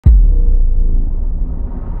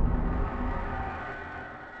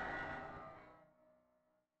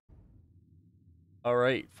All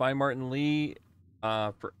right, find Martin Lee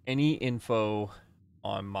for any info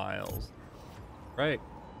on Miles. Right.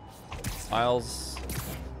 Miles.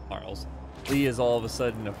 Lee is all of a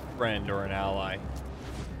sudden a friend or an ally.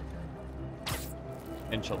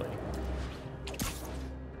 Potentially.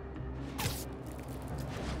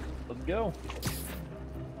 Let's go.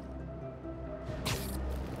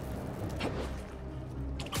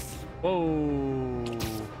 Whoa.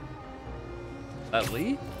 That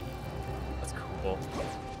Lee? That's cool.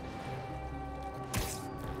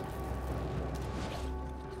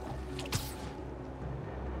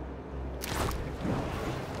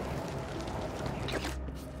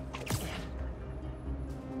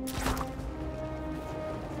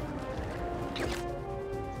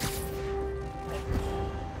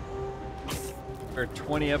 We're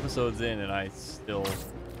 20 episodes in and I still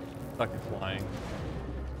suck at flying.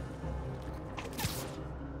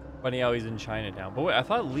 Funny how he's in Chinatown. But wait, I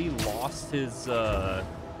thought Lee lost his,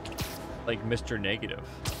 like, Mr. Negative.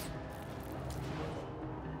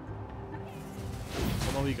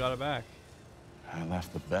 Oh no, he got it back. I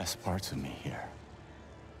left the best parts of me here.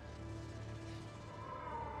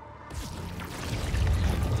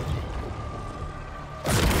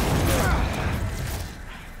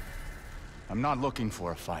 I'm not looking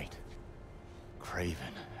for a fight.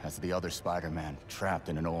 Craven has the other Spider-Man trapped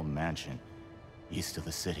in an old mansion east of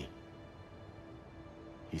the city.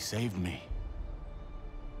 He saved me.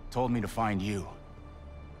 Told me to find you.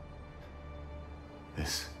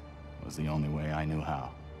 This was the only way I knew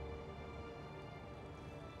how.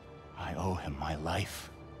 I owe him my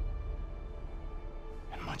life.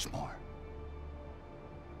 And much more.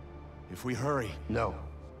 If we hurry... No.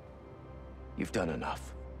 You've done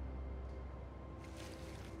enough.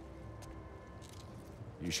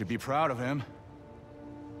 You should be proud of him.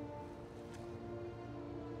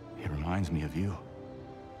 He reminds me of you.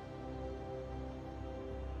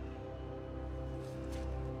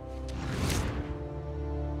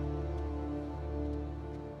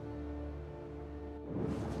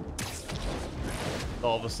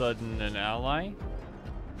 All of a sudden an ally?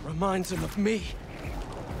 Reminds him of me.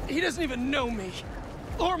 He doesn't even know me.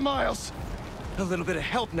 Or Miles. A little bit of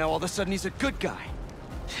help now, all of a sudden he's a good guy.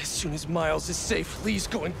 As soon as Miles is safe, Lee's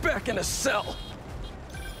going back in a cell.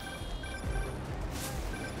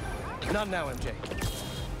 Not now, MJ.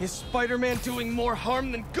 Is Spider-Man doing more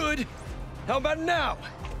harm than good? How about now?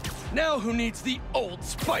 Now who needs the old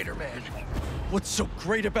Spider-Man? What's so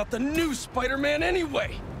great about the new Spider-Man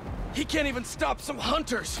anyway? He can't even stop some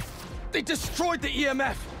hunters. They destroyed the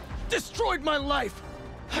EMF. Destroyed my life.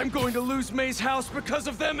 I'm going to lose May's house because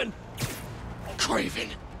of them and... Craven.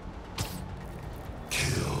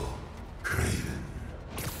 Kill Craven.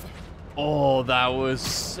 Oh, that was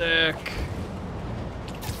sick.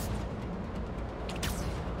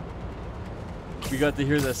 We got to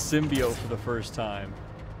hear the symbiote for the first time.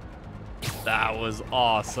 That was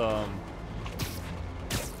awesome.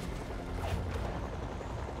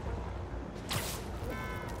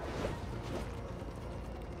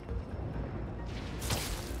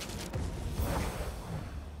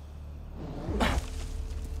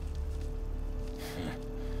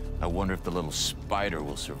 I wonder if the little spider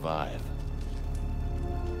will survive.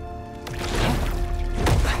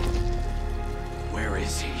 Where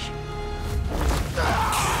is he?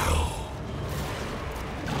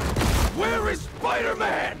 Where is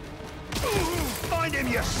Spider-Man? Find him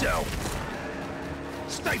yourself!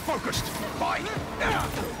 Stay focused! Fight!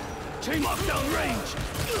 Team up downrange!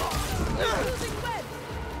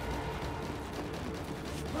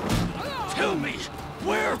 Tell me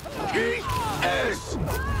where he is!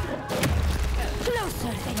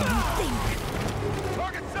 Closer than you think.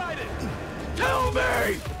 Target sighted! Tell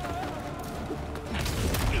me!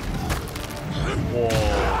 Whoa.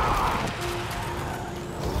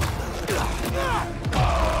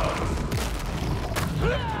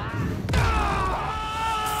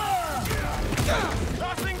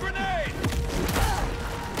 Tossing grenade!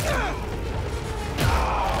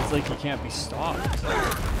 It's like he can't be stopped.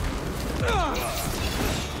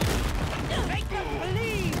 Make them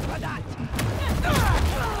believe for that.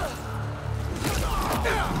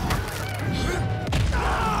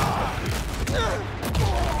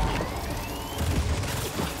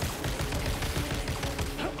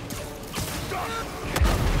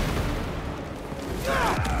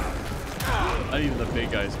 Not even the big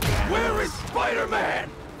guys can. Where is Spider-Man?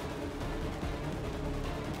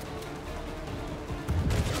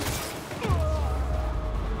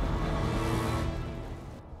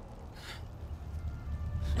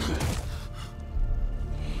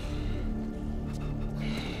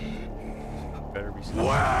 Better be stopped.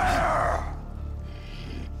 Where?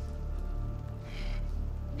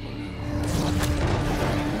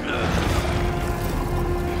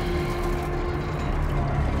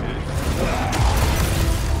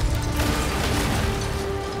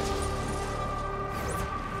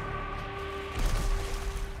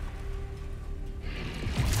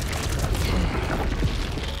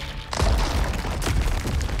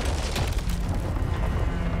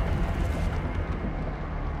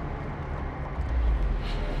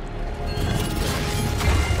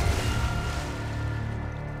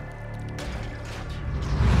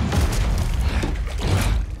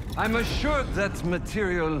 I'm assured that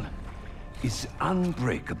material is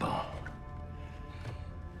unbreakable.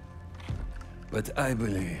 But I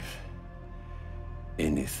believe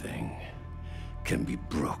anything can be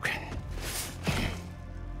broken.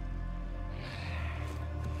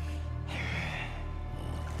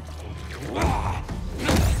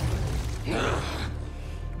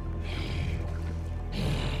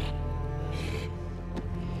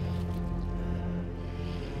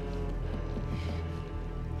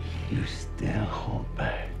 You still hold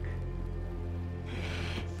back.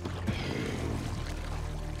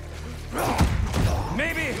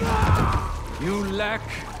 Maybe You lack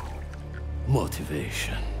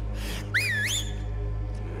motivation.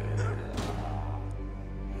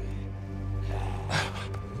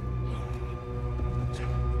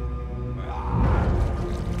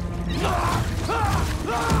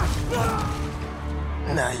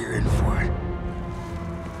 now you're in for it.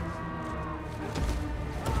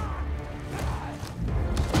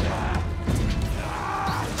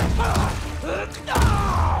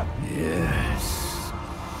 Yes.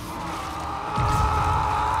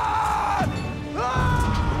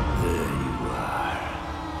 There you are.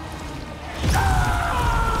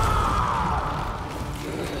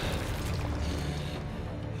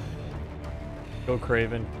 Go,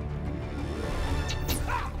 Craven.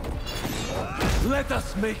 Let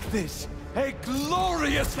us make this a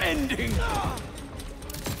glorious ending!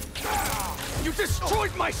 You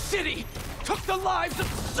destroyed my city! Took the lives of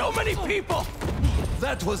so many people!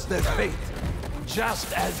 That was their fate.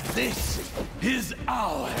 Just as this is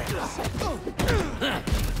ours.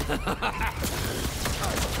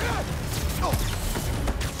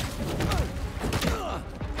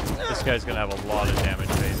 This guy's gonna have a lot of damage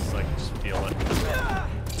phases. I can just feel it.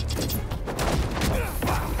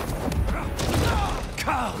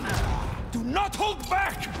 Come! Do not hold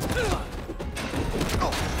back!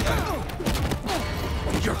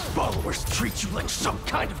 Your followers treat you like some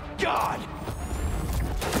kind of god!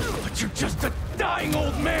 But you're just a dying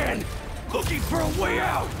old man, looking for a way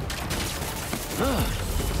out!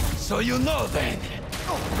 So you know then.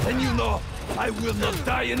 And you know I will not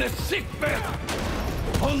die in a sick bed.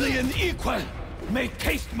 Only an equal may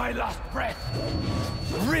taste my last breath.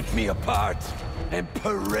 Rip me apart and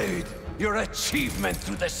parade your achievement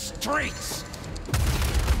through the streets.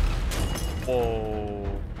 Oh.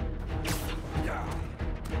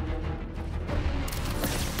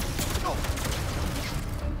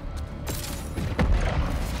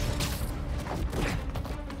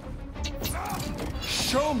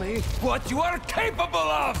 Show me what you are capable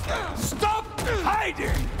of! Stop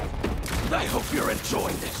hiding! I hope you're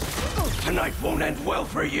enjoying this. Tonight won't end well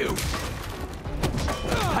for you.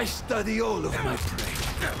 I study all of my prey.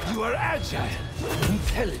 You are agile,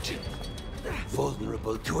 intelligent,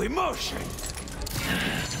 vulnerable to emotion.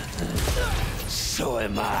 So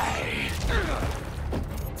am I.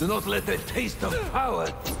 Do not let the taste of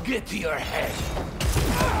power get to your head.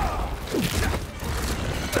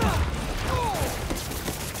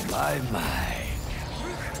 My.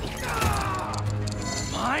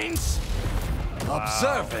 Mines?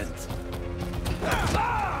 Observant.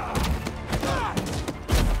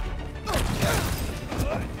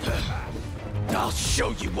 I'll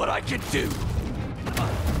show you what I can do.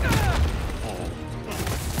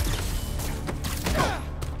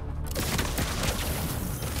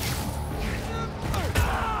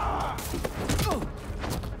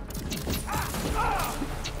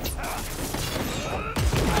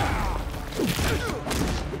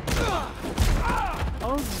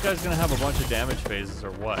 Oh, this guy's gonna have a bunch of damage phases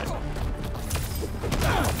or what?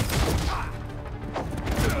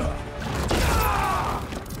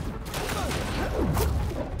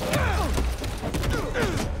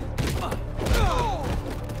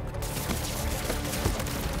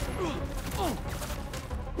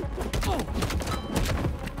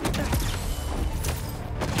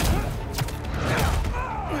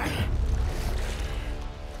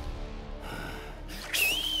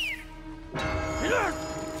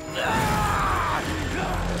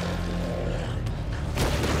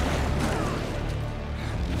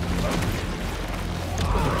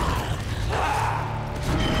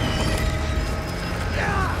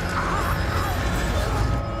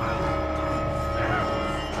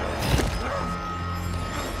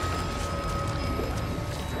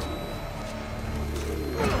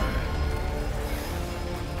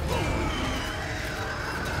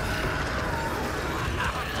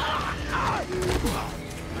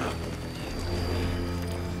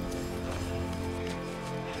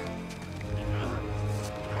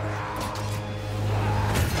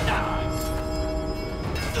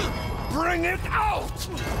 Bring it out!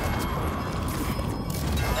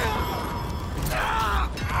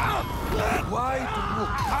 Why do you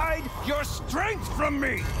hide your strength from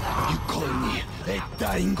me? You call me a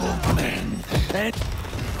dying old man, and...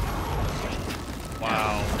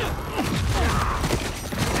 Wow.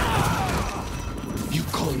 You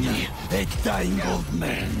call me a dying old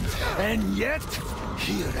man, and yet,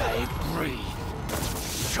 here I breathe.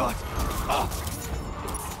 Shut up!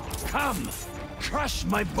 Come, crush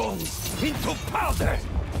my bones into powder!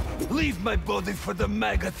 Leave my body for the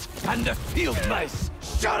maggots and the field mice!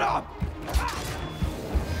 Shut up!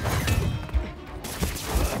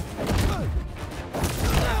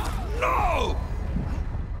 No!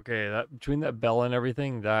 Okay, that between that bell and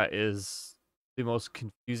everything, that is the most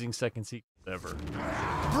confusing second sequence ever.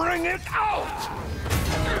 Bring it out!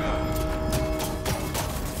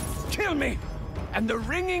 Kill me, and the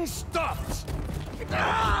ringing stops!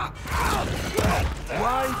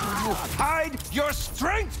 Why do you hide your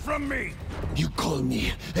strength from me? You call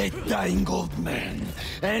me a dying old man,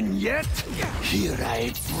 and yet here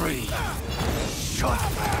I breathe. Shut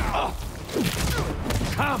up!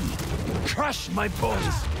 Come, crush my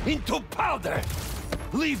bones into powder!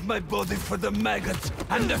 Leave my body for the maggots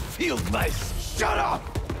and the field mice! Shut up!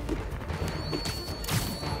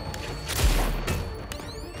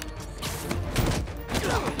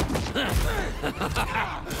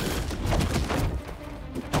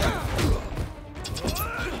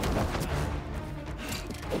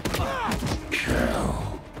 Kill.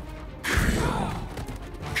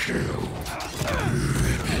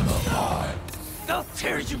 Rip him apart. I'll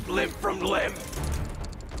tear you limb from limb!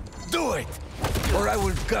 Do it! Or I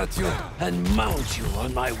will gut you and mount you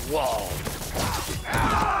on my wall!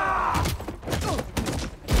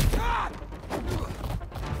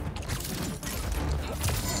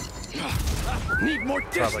 Need more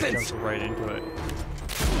Probably distance! jumped right into it.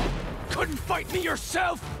 Couldn't fight me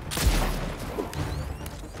yourself?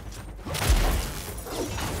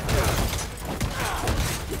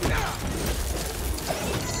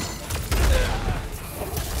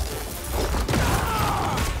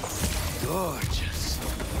 Gorgeous.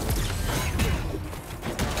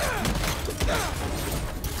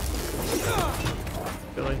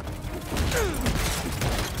 Billy.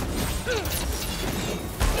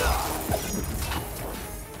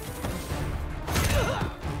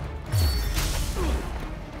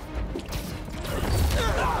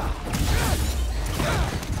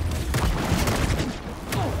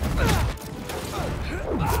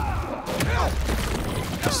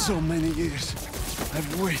 So many years,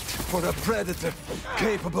 I've waited for a predator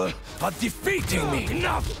capable of defeating me.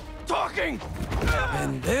 Enough talking!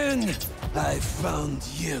 And then I found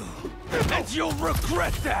you. And you'll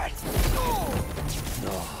regret that!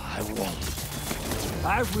 No, I won't.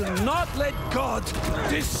 I will not let God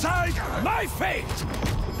decide my fate!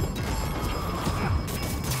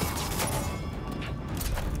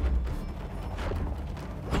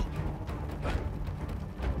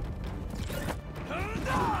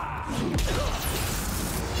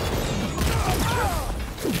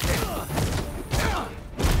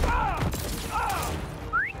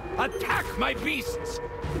 Attack my beasts!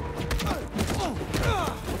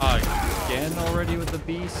 Again already with the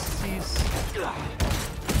beasties?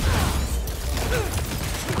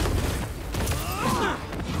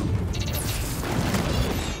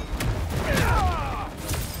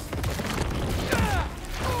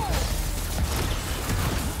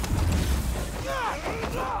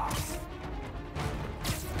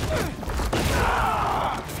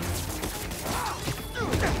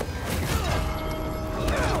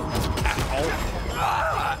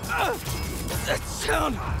 That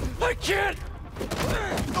sound! I can't!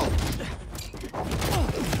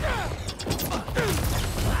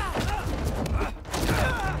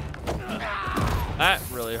 That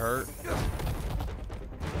really hurt.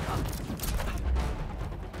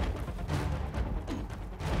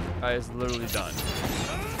 Guy is literally done.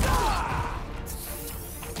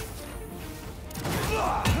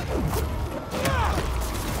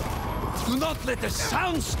 Do not let the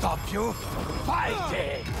sound stop you! Fight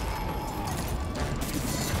it!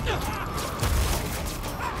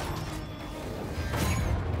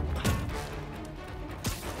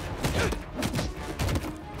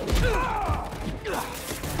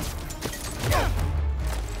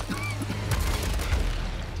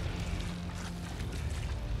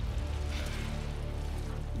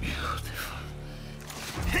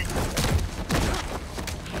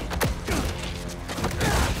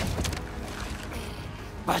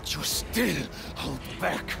 But you still hold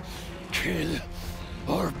back. Kill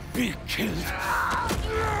or be killed.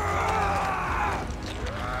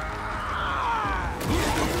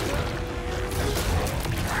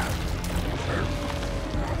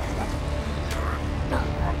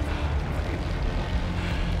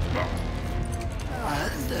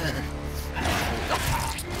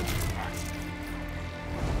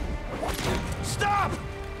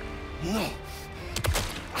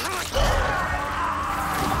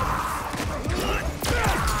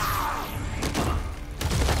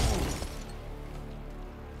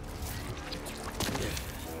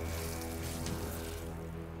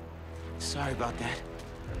 about that.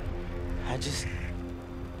 I just...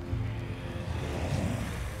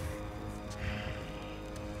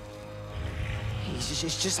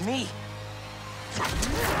 It's just me.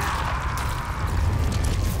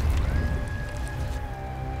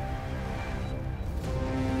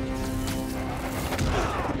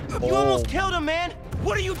 You almost killed him, man!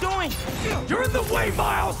 What are you doing? You're in the way,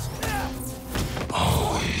 Miles!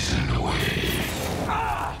 Always in the way.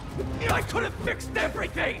 I could have fixed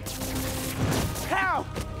everything! How?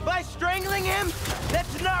 By strangling him?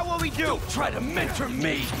 That's not what we do! Don't try to mentor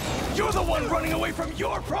me! You're the one running away from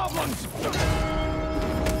your problems!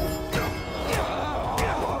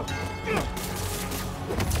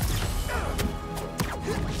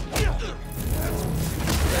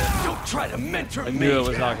 Don't try to mentor me! I knew it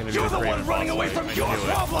was not going to be You're a the great one running away from I your knew it.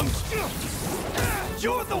 problems!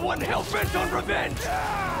 You're the one hell-bent on revenge!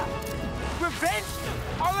 Revenge?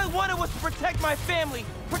 All I wanted was to protect my family.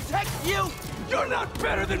 Protect you! You're not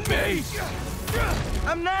better than me!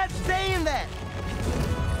 I'm not saying that!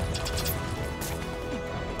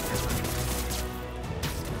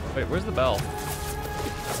 Wait, where's the bell?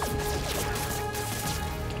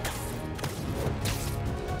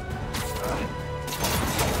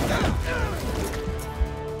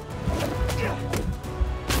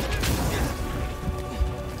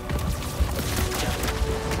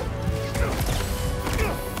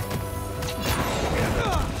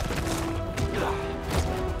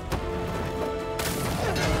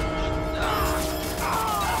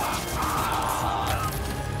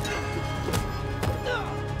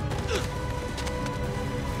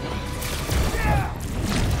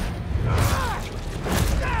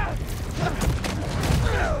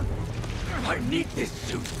 I need this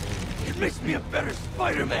suit. It makes me a better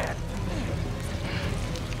Spider-Man.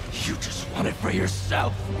 You just want it for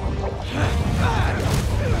yourself.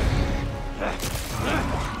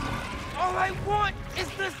 All I want is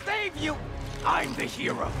to save you! I'm the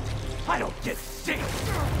hero. I don't get saved.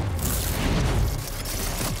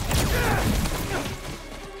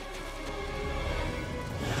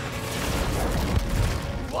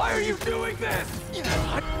 Why are you doing this?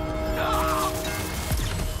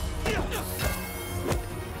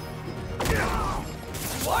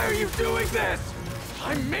 Why are you doing this?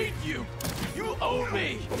 I made you. You owe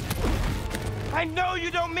me. I know you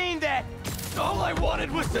don't mean that! All I wanted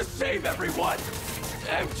was to save everyone.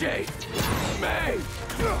 MJ, May.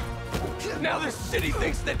 Now this city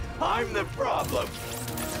thinks that I'm the problem.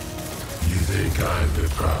 You think I'm the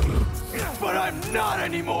problem? But I'm not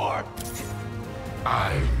anymore.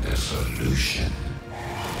 I'm the solution.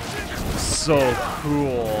 So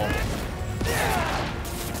cool.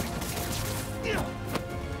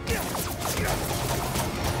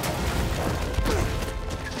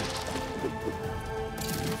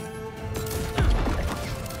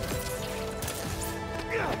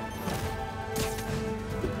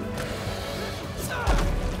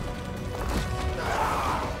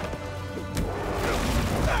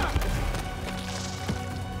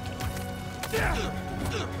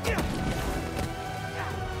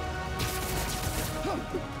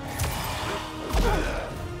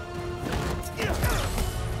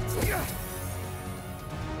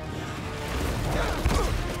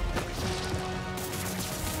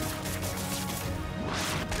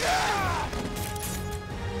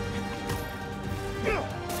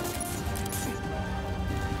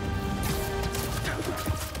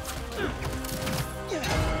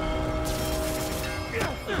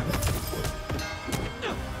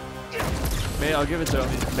 May I'll give it to him.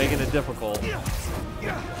 He's making it difficult.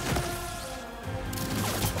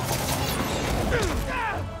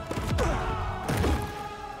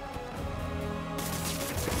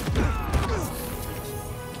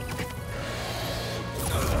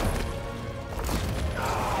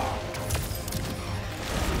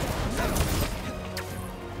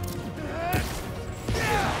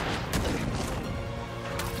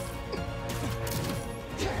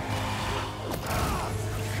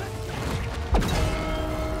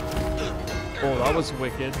 Oh, that was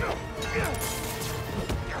wicked.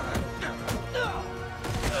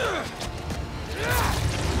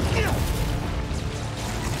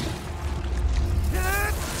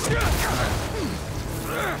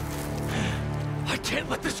 I can't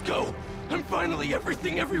let this go. I'm finally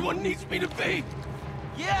everything everyone needs me to be.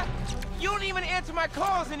 Yeah? You don't even answer my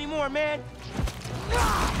calls anymore, man!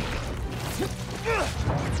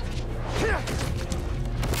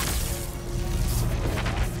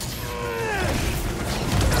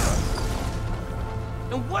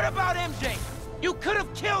 And what about MJ? You could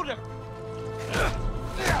have killed her!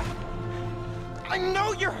 I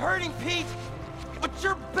know you're hurting, Pete, but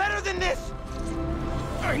you're better than this!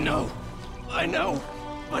 I know. I know,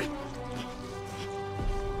 but...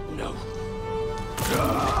 No.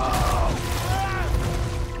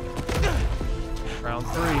 Round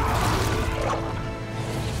 3.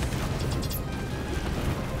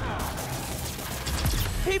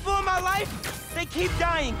 People in my life, they keep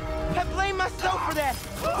dying. I blame myself for that.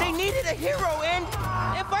 They needed a hero, and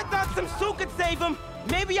if I thought some suit could save them,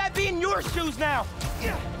 maybe I'd be in your shoes now.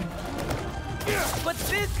 But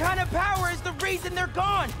this kind of power is the reason they're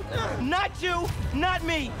gone. Not you, not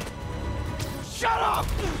me. Shut up!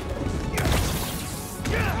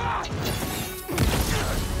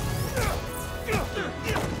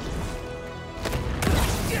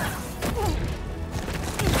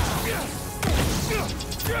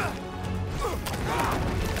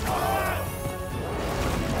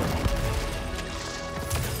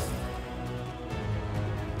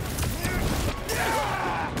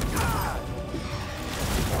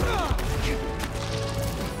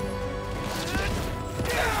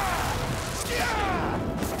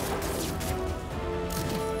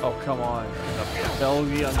 Oh, come on. The bell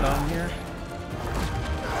be undone here?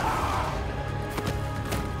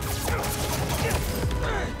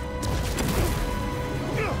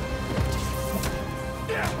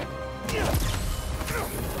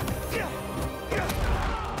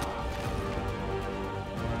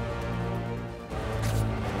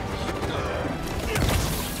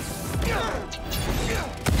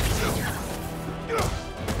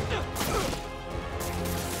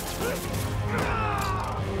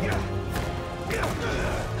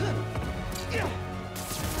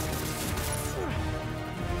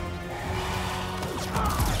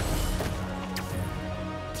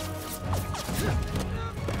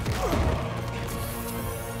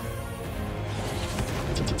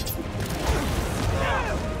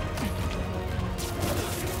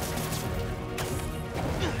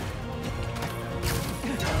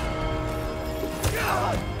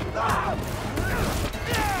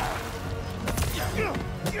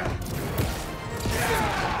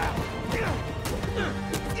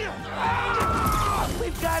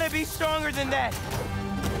 We've got to be stronger than that.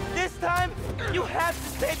 This time, you have to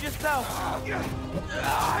save yourself.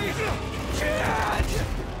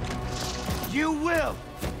 You will.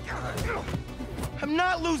 I'm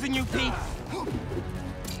not losing you, Pete.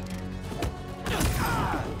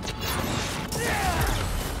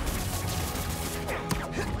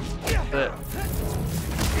 That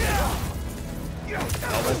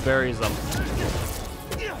almost buries them.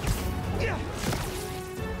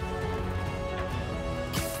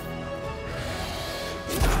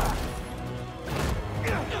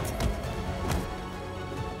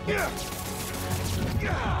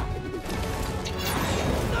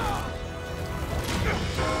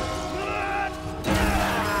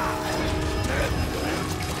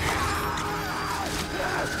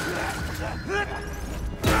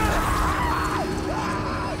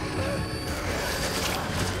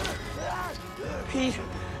 Pete,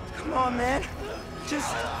 come on, man.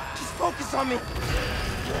 Just focus on me.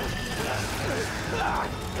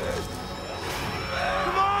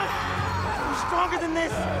 Come on! You're stronger than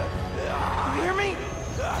this. You hear me?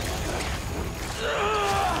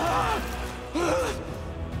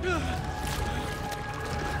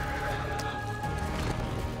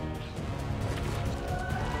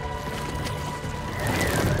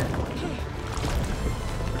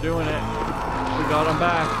 We're doing it. We got him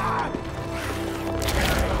back.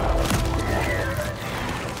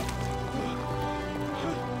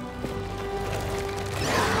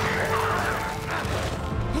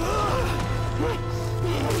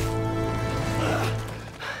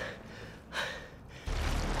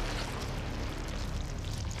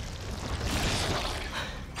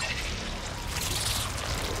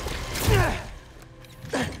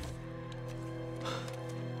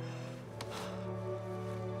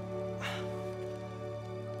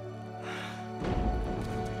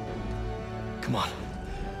 Come on,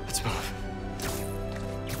 let's move.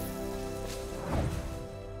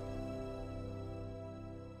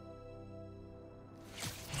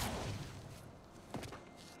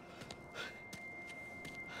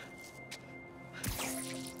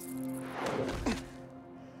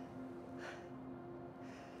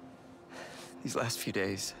 These last few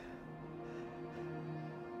days...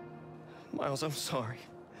 Miles, I'm sorry.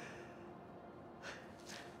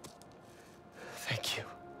 Thank you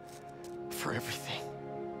for everything.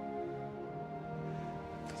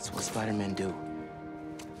 It's what Spider-Man do.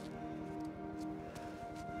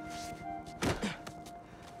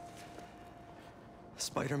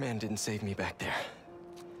 Spider-Man didn't save me back there.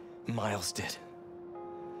 Miles did.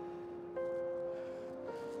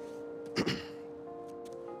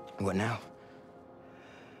 What now?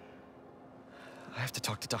 I have to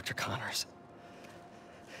talk to Dr. Connors.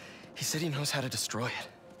 He said he knows how to destroy it.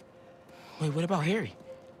 Wait, what about Harry?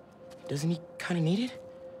 Doesn't he kind of need it?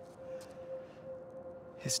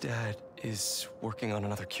 His dad is working on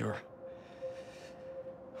another cure.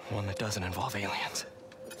 One that doesn't involve aliens.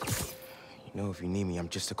 You know, if you need me, I'm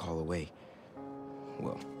just a call away.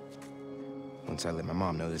 Well, once I let my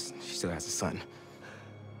mom know this, she still has a son.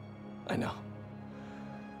 I know.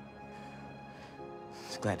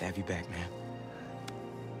 Just glad to have you back, man.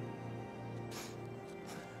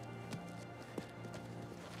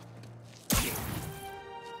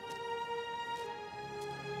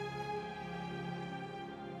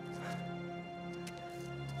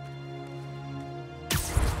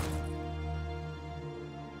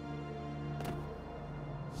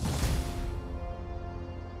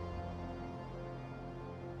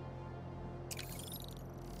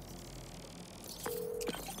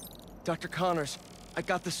 Dr. Connors, I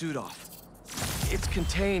got the suit off. It's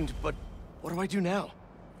contained, but what do I do now?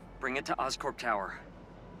 Bring it to Oscorp Tower.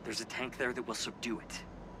 There's a tank there that will subdue it.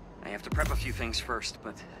 I have to prep a few things first,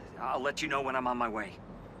 but I'll let you know when I'm on my way.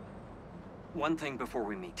 One thing before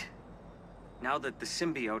we meet. Now that the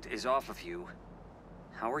symbiote is off of you,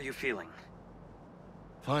 how are you feeling?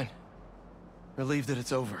 Fine. Relieved that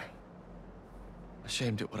it's over.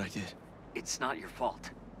 Ashamed at what I did. It's not your fault.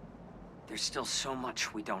 There's still so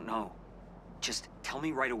much we don't know. Just tell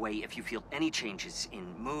me right away if you feel any changes in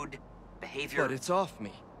mood, behavior... But it's off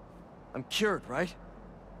me. I'm cured, right?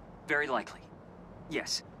 Very likely.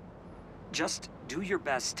 Yes. Just do your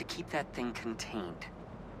best to keep that thing contained.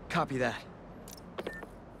 Copy that.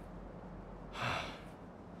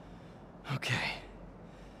 Okay.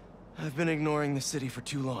 I've been ignoring the city for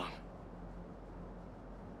too long.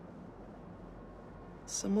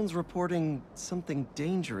 Someone's reporting something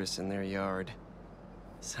dangerous in their yard.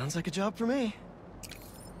 Sounds like a job for me.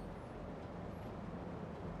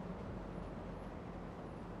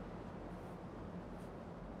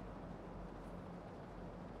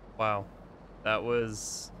 Wow. That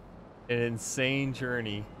was an insane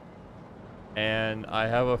journey. And I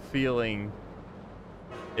have a feeling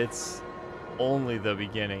it's only the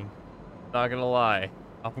beginning. Not gonna lie.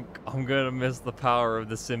 I'm gonna miss the power of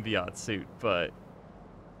the symbiote suit, but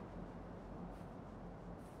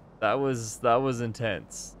that was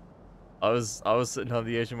intense. I was sitting on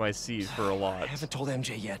the edge of my seat for a lot. I haven't told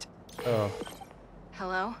MJ yet. Oh.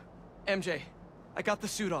 Hello? MJ, I got the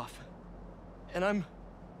suit off. And I'm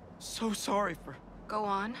so sorry Go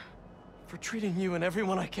on. for treating you and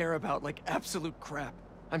everyone I care about like absolute crap.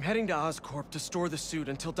 I'm heading to Oscorp to store the suit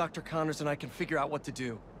until Dr. Connors and I can figure out what to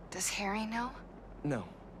do. Does Harry know? No.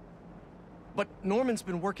 But Norman's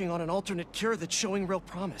been working on an alternate cure that's showing real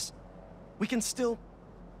promise.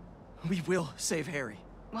 We will save Harry.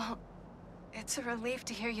 Well, it's a relief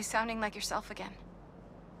to hear you sounding like yourself again.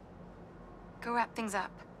 Go wrap things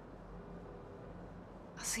up.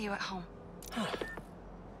 I'll see you at home.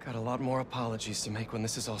 Got a lot more apologies to make when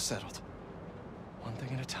this is all settled. One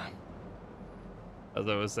thing at a time. As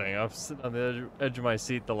I was saying, I've sitting on the edge of my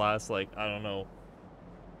seat the last, like, I don't know,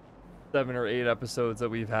 7 or 8 episodes that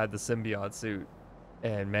we've had the symbiote suit.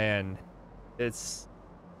 And man, it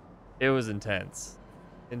was intense.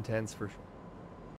 Intense for sure.